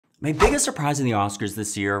My biggest surprise in the Oscars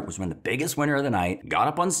this year was when the biggest winner of the night got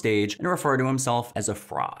up on stage and referred to himself as a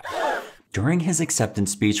fraud. During his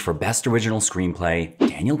acceptance speech for Best Original Screenplay,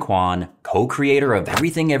 Daniel Kwan, co-creator of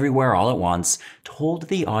Everything Everywhere All at Once, told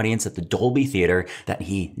the audience at the Dolby Theater that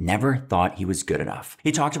he never thought he was good enough.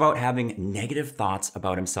 He talked about having negative thoughts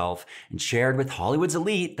about himself and shared with Hollywood's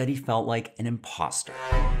elite that he felt like an imposter.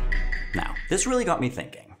 Now, this really got me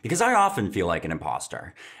thinking, because I often feel like an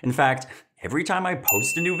imposter. In fact, every time I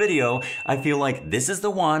post a new video, I feel like this is the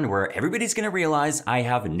one where everybody's gonna realize I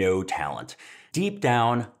have no talent. Deep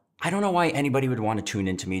down, I don't know why anybody would want to tune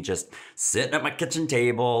into me just sitting at my kitchen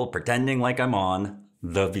table, pretending like I'm on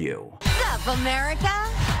The View. What's up, America?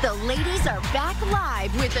 The ladies are back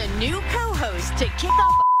live with a new co-host to kick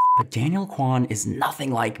off. But Daniel Kwan is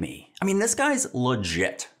nothing like me. I mean, this guy's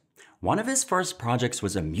legit. One of his first projects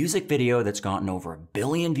was a music video that's gotten over 1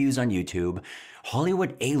 billion views on YouTube.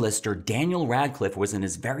 Hollywood A-lister Daniel Radcliffe was in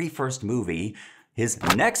his very first movie. His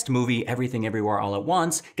next movie, Everything Everywhere All at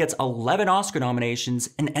Once, gets 11 Oscar nominations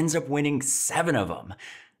and ends up winning 7 of them.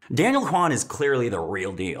 Daniel Kwan is clearly the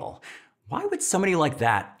real deal. Why would somebody like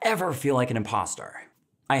that ever feel like an imposter?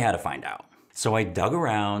 I had to find out. So I dug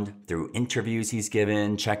around through interviews he's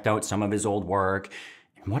given, checked out some of his old work,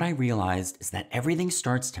 and what I realized is that everything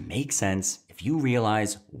starts to make sense if you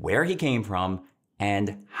realize where he came from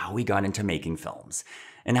and how he got into making films.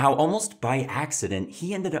 And how almost by accident,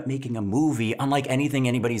 he ended up making a movie unlike anything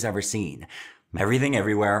anybody's ever seen. Everything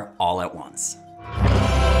Everywhere All at Once.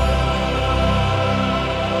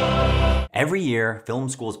 Every year, film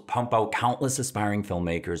schools pump out countless aspiring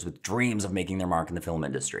filmmakers with dreams of making their mark in the film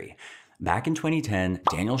industry. Back in 2010,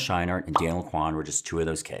 Daniel Scheinert and Daniel Kwan were just 2 of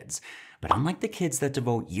those kids. But unlike the kids that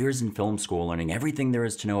devote years in film school learning everything there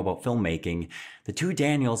is to know about filmmaking, the 2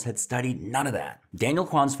 Daniels had studied none of that. Daniel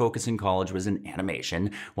Kwan's focus in college was in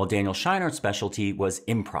animation, while Daniel Scheinert's specialty was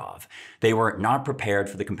improv. They were not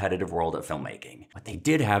prepared for the competitive world of filmmaking. What they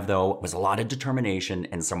did have, though, was a lot of determination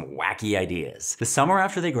and some wacky ideas. The summer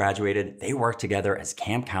after they graduated, they worked together as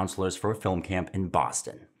camp counselors for a film camp in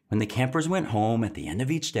Boston. When the campers went home at the end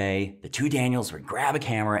of each day, the 2 Daniels would grab a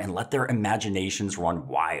camera and let their imaginations run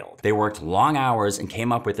wild. They worked long hours and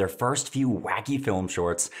came up with their first few wacky film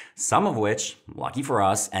shorts, some of which, lucky for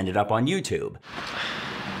us, ended up on YouTube.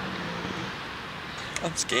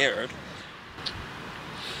 I'm scared.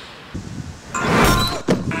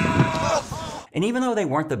 And even though they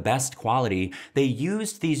weren't the best quality, they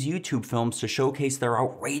used these YouTube films to showcase their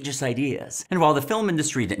outrageous ideas. And while the film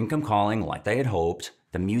industry didn't come calling like they had hoped,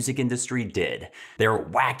 the music industry did. Their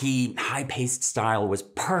wacky, high-paced style was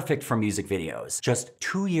perfect for music videos. Just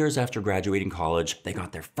 2 years after graduating college, they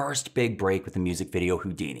got their first big break with the music video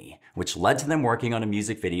Houdini, which led to them working on a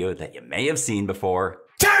music video that you may have seen before.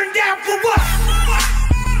 Turn down for what?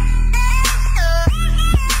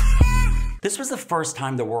 This was the first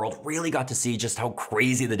time the world really got to see just how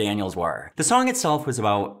crazy the Daniels were. The song itself was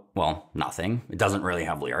about, well, nothing. It doesn't really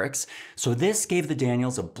have lyrics. So this gave the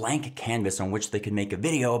Daniels a blank canvas on which they could make a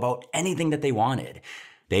video about anything that they wanted.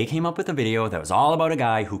 They came up with a video that was all about a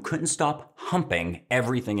guy who couldn't stop humping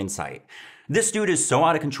everything in sight. This dude is so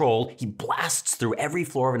out of control, he blasts through every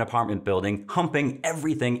floor of an apartment building, humping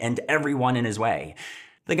everything and everyone in his way.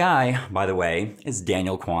 The guy, by the way, is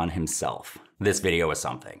Daniel Kwan himself. This video was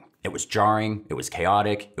something. It was jarring, it was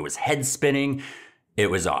chaotic, it was head spinning,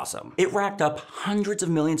 it was awesome. It racked up hundreds of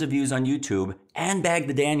millions of views on YouTube and bagged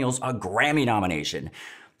the Daniels a Grammy nomination.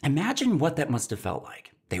 Imagine what that must have felt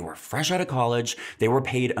like. They were fresh out of college, they were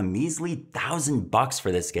paid a measly $1,000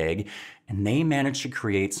 for this gig, and they managed to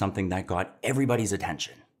create something that got everybody's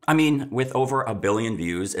attention. I mean, with over 1 billion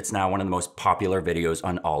views, it's now one of the most popular videos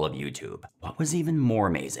on all of YouTube. What was even more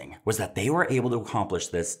amazing was that they were able to accomplish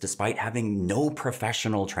this despite having no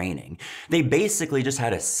professional training. They basically just had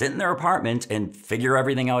to sit in their apartment and figure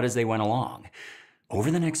everything out as they went along. Over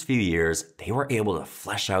the next few years, they were able to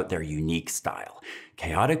flesh out their unique style.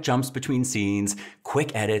 Chaotic jumps between scenes,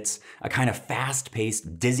 quick edits, a kind of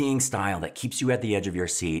fast-paced, dizzying style that keeps you at the edge of your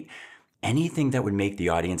seat. Anything that would make the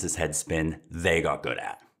audience's head spin, they got good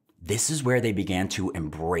at. This is where they began to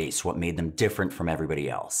embrace what made them different from everybody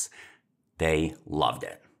else. They loved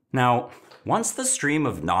it. Now, once the stream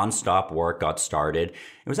of non-stop work got started,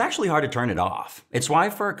 it was actually hard to turn it off. It's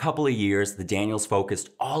why for a couple of years, the Daniels focused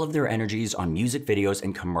all of their energies on music videos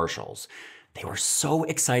and commercials. They were so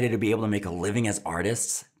excited to be able to make a living as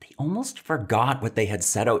artists, they almost forgot what they had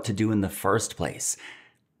set out to do in the first place.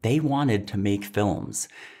 They wanted to make films.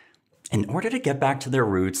 In order to get back to their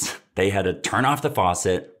roots, they had to turn off the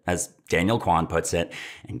faucet, as Daniel Kwan puts it,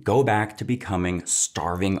 and go back to becoming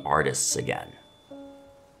starving artists again.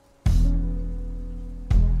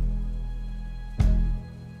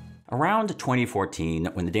 Around 2014,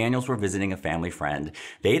 when the Daniels were visiting a family friend,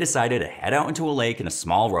 they decided to head out into a lake in a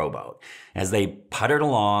small rowboat. As they puttered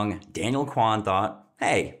along, Daniel Kwan thought,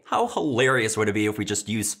 hey, how hilarious would it be if we just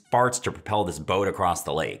used farts to propel this boat across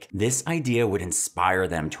the lake? This idea would inspire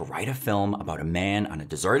them to write a film about a man on a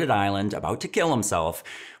deserted island about to kill himself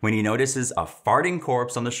when he notices a farting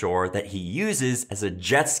corpse on the shore that he uses as a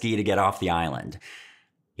jet ski to get off the island.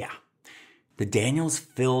 Yeah. The Daniels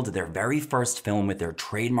filled their very first film with their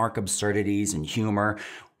trademark absurdities and humor,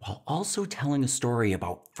 while also telling a story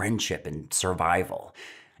about friendship and survival.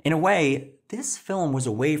 In a way, this film was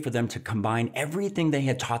a way for them to combine everything they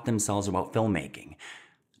had taught themselves about filmmaking.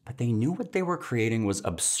 But they knew what they were creating was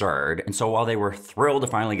absurd, and so while they were thrilled to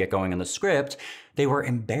finally get going on the script, they were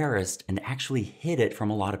embarrassed and actually hid it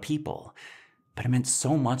from a lot of people. But it meant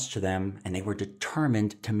so much to them, and they were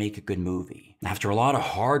determined to make a good movie. After a lot of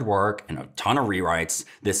hard work and a ton of rewrites,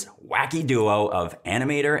 this wacky duo of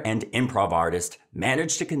animator and improv artist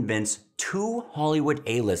managed to convince 2 Hollywood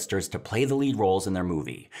A-listers to play the lead roles in their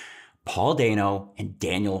movie: Paul Dano and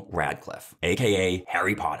Daniel Radcliffe, aka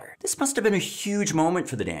Harry Potter. This must have been a huge moment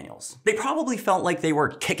for the Daniels. They probably felt like they were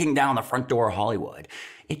kicking down the front door of Hollywood.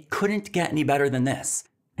 It couldn't get any better than this.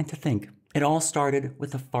 And to think, it all started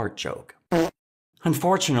with a fart joke.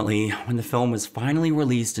 Unfortunately, when the film was finally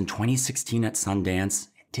released in 2016 at Sundance,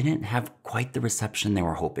 it didn't have quite the reception they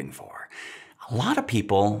were hoping for. A lot of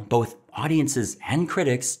people, both audiences and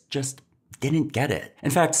critics, just didn't get it.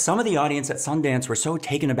 In fact, some of the audience at Sundance were so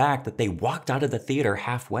taken aback that they walked out of the theater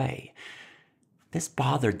halfway. This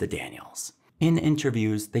bothered the Daniels. In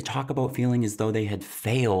interviews, they talk about feeling as though they had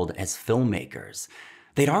failed as filmmakers.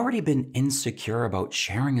 They'd already been insecure about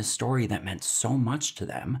sharing a story that meant so much to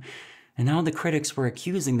them, and now the critics were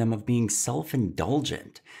accusing them of being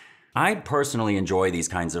self-indulgent. I personally enjoy these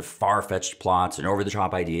kinds of far-fetched plots and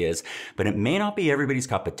over-the-top ideas, but it may not be everybody's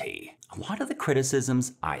cup of tea. A lot of the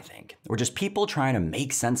criticisms, I think, were just people trying to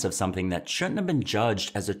make sense of something that shouldn't have been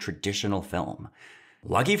judged as a traditional film.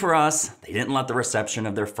 Lucky for us, they didn't let the reception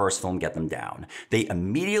of their first film get them down. They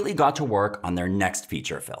immediately got to work on their next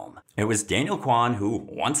feature film. It was Daniel Kwan who,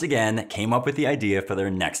 once again, came up with the idea for their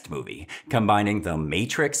next movie, combining the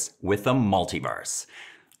Matrix with the multiverse.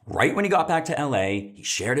 Right when he got back to LA, he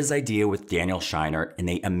shared his idea with Daniel Scheinert, and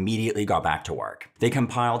they immediately got back to work. They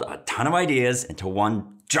compiled a ton of ideas into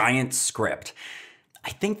one giant script. I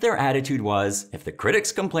think their attitude was, if the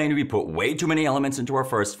critics complained we put way too many elements into our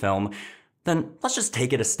first film, then let's just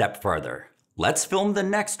take it a step further. Let's film the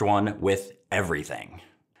next one with everything.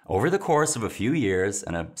 Over the course of a few years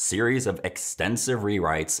and a series of extensive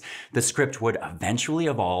rewrites, the script would eventually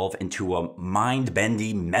evolve into a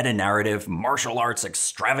mind-bendy meta-narrative martial arts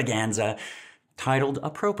extravaganza titled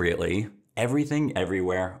appropriately, Everything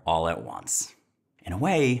Everywhere All at Once. In a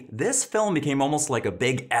way, this film became almost like a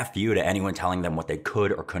big F you to anyone telling them what they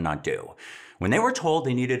could or could not do. When they were told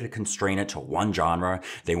they needed to constrain it to one genre,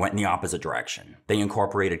 they went in the opposite direction. They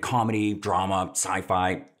incorporated comedy, drama,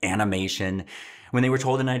 sci-fi, animation. When they were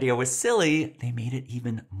told an idea was silly, they made it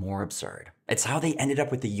even more absurd. It's how they ended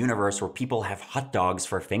up with the universe where people have hot dogs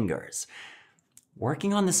for fingers.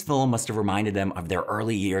 Working on this film must have reminded them of their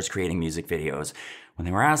early years creating music videos, when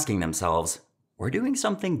they were asking themselves, we're doing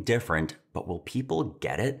something different, but will people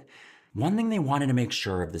get it? One thing they wanted to make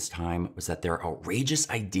sure of this time was that their outrageous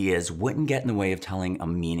ideas wouldn't get in the way of telling a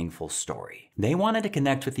meaningful story. They wanted to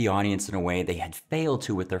connect with the audience in a way they had failed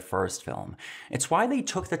to with their first film. It's why they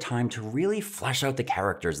took the time to really flesh out the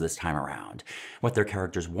characters this time around. What their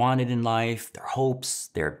characters wanted in life, their hopes,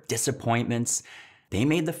 their disappointments. They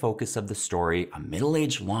made the focus of the story a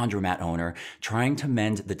middle-aged laundromat owner trying to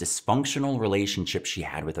mend the dysfunctional relationship she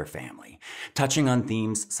had with her family, touching on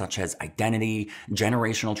themes such as identity,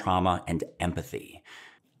 generational trauma, and empathy.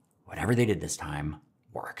 Whatever they did this time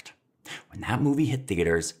worked. When that movie hit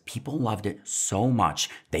theaters, people loved it so much,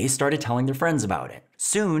 they started telling their friends about it.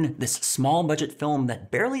 Soon, this small budget film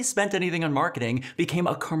that barely spent anything on marketing became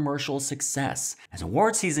a commercial success. As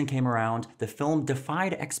award season came around, the film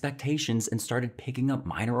defied expectations and started picking up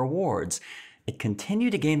minor awards. It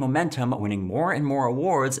continued to gain momentum, winning more and more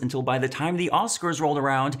awards until by the time the Oscars rolled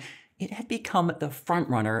around, it had become the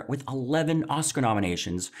frontrunner with 11 Oscar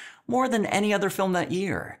nominations, more than any other film that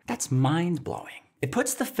year. That's mind-blowing. It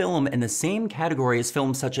puts the film in the same category as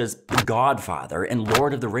films such as The Godfather and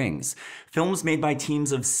Lord of the Rings, films made by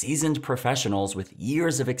teams of seasoned professionals with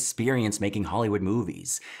years of experience making Hollywood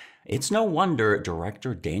movies. It's no wonder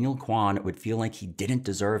director Daniel Kwan would feel like he didn't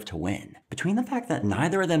deserve to win. Between the fact that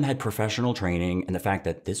neither of them had professional training and the fact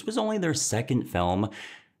that this was only their second film,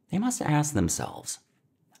 they must ask themselves,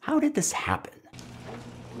 how did this happen?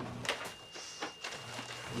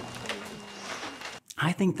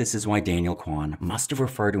 I think this is why Daniel Kwan must have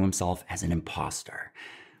referred to himself as an imposter.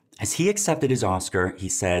 As he accepted his Oscar, he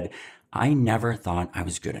said, "I never thought I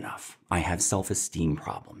was good enough. I have self-esteem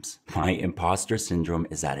problems. My imposter syndrome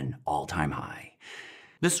is at an all-time high."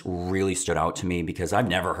 This really stood out to me because I've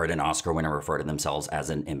never heard an Oscar winner refer to themselves as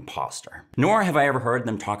an imposter. Nor have I ever heard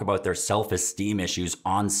them talk about their self-esteem issues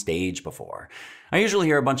on stage before. I usually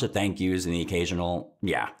hear a bunch of thank yous and the occasional,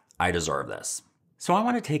 "Yeah, I deserve this." So I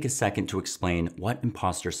want to take a second to explain what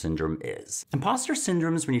imposter syndrome is. Imposter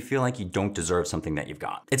syndrome is when you feel like you don't deserve something that you've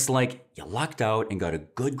got. It's like you lucked out and got a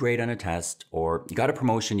good grade on a test, or you got a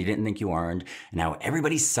promotion you didn't think you earned, and now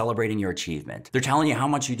everybody's celebrating your achievement. They're telling you how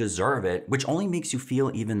much you deserve it, which only makes you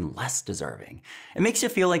feel even less deserving. It makes you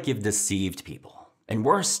feel like you've deceived people. And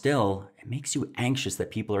worse still, it makes you anxious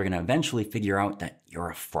that people are going to eventually figure out that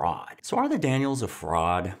you're a fraud. So are the Daniels a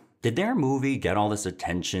fraud? Did their movie get all this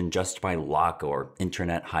attention just by luck or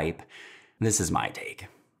internet hype? This is my take.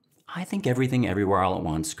 I think Everything Everywhere All at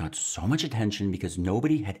Once got so much attention because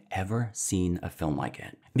nobody had ever seen a film like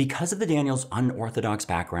it. Because of the Daniels' unorthodox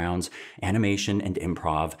backgrounds, animation, and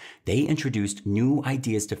improv, they introduced new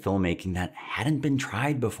ideas to filmmaking that hadn't been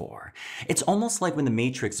tried before. It's almost like when The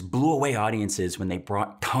Matrix blew away audiences when they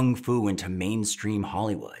brought kung fu into mainstream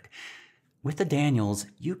Hollywood. With the Daniels,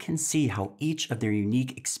 you can see how each of their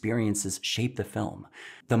unique experiences shape the film.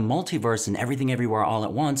 The multiverse in Everything Everywhere All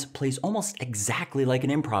at Once plays almost exactly like an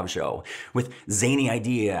improv show, with zany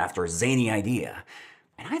idea after zany idea.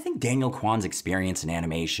 And I think Daniel Kwan's experience in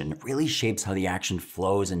animation really shapes how the action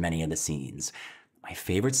flows in many of the scenes. My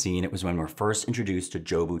favorite scene, it was when we're first introduced to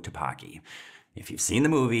Jobu Tupaki. If you've seen the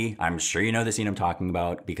movie, I'm sure you know the scene I'm talking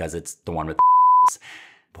about because it's the one with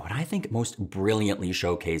But what I think most brilliantly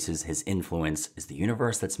showcases his influence is the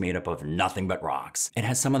universe that's made up of nothing but rocks. It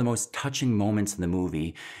has some of the most touching moments in the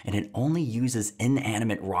movie, and it only uses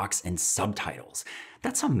inanimate rocks and subtitles.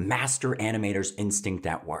 That's a master animator's instinct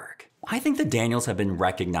at work. I think the Daniels have been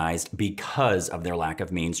recognized because of their lack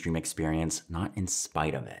of mainstream experience, not in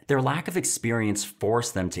spite of it. Their lack of experience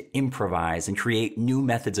forced them to improvise and create new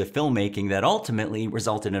methods of filmmaking that ultimately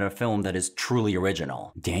resulted in a film that is truly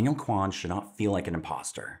original. Daniel Kwan should not feel like an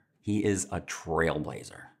imposter. He is a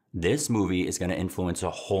trailblazer. This movie is going to influence a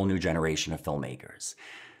whole new generation of filmmakers.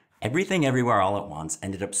 Everything Everywhere All at Once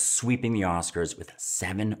ended up sweeping the Oscars with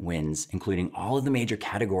 7 wins, including all of the major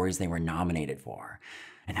categories they were nominated for.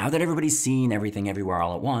 And now that everybody's seen Everything Everywhere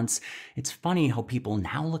All at Once, it's funny how people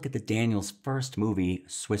now look at the Daniels' first movie,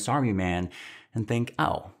 Swiss Army Man, and think,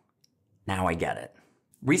 oh, now I get it.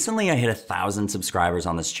 Recently, I hit 1,000 subscribers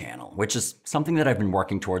on this channel, which is something that I've been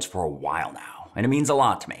working towards for a while now, and it means a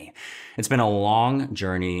lot to me. It's been a long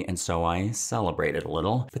journey, and so I celebrated a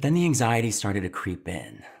little, but then the anxiety started to creep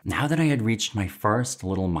in. Now that I had reached my first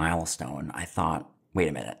little milestone, I thought, wait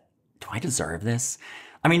a minute, do I deserve this?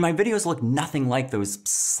 I mean, my videos look nothing like those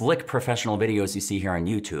slick professional videos you see here on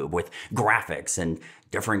YouTube with graphics and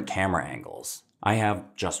different camera angles. I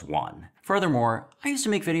have just one. Furthermore, I used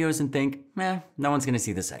to make videos and think, no one's gonna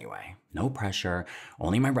see this anyway. No pressure,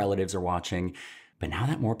 only my relatives are watching. But now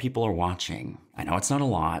that more people are watching, I know it's not a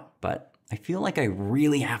lot, but I feel like I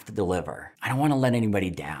really have to deliver. I don't wanna let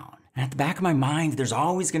anybody down. And at the back of my mind, there's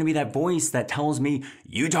always gonna be that voice that tells me,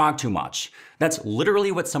 you talk too much. That's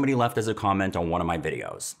literally what somebody left as a comment on one of my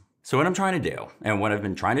videos. So what I'm trying to do, and what I've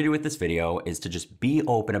been trying to do with this video, is to just be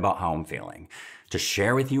open about how I'm feeling. To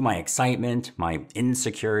share with you my excitement, my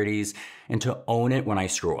insecurities, and to own it when I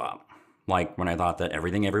screw up. Like when I thought that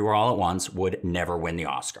Everything Everywhere All at Once would never win the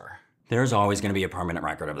Oscar. There's always gonna be a permanent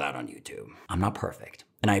record of that on YouTube. I'm not perfect.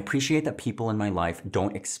 And I appreciate that people in my life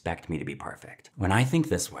don't expect me to be perfect. When I think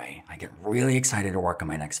this way, I get really excited to work on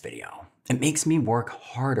my next video. It makes me work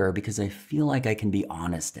harder because I feel like I can be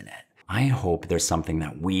honest in it. I hope there's something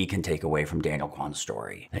that we can take away from Daniel Kwan's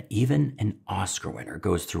story, that even an Oscar winner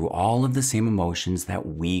goes through all of the same emotions that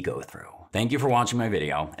we go through. Thank you for watching my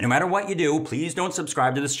video. And no matter what you do, please don't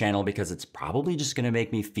subscribe to this channel because it's probably just gonna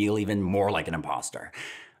make me feel even more like an imposter.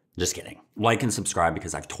 Just kidding. Like and subscribe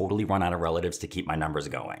because I've totally run out of relatives to keep my numbers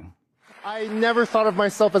going. I never thought of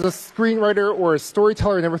myself as a screenwriter or a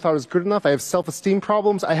storyteller. I never thought I was good enough. I have self-esteem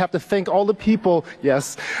problems. I have to thank all the people.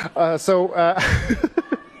 Yes.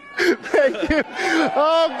 Thank you.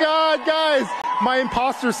 Oh God, guys, my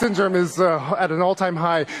imposter syndrome is at an all-time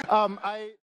high.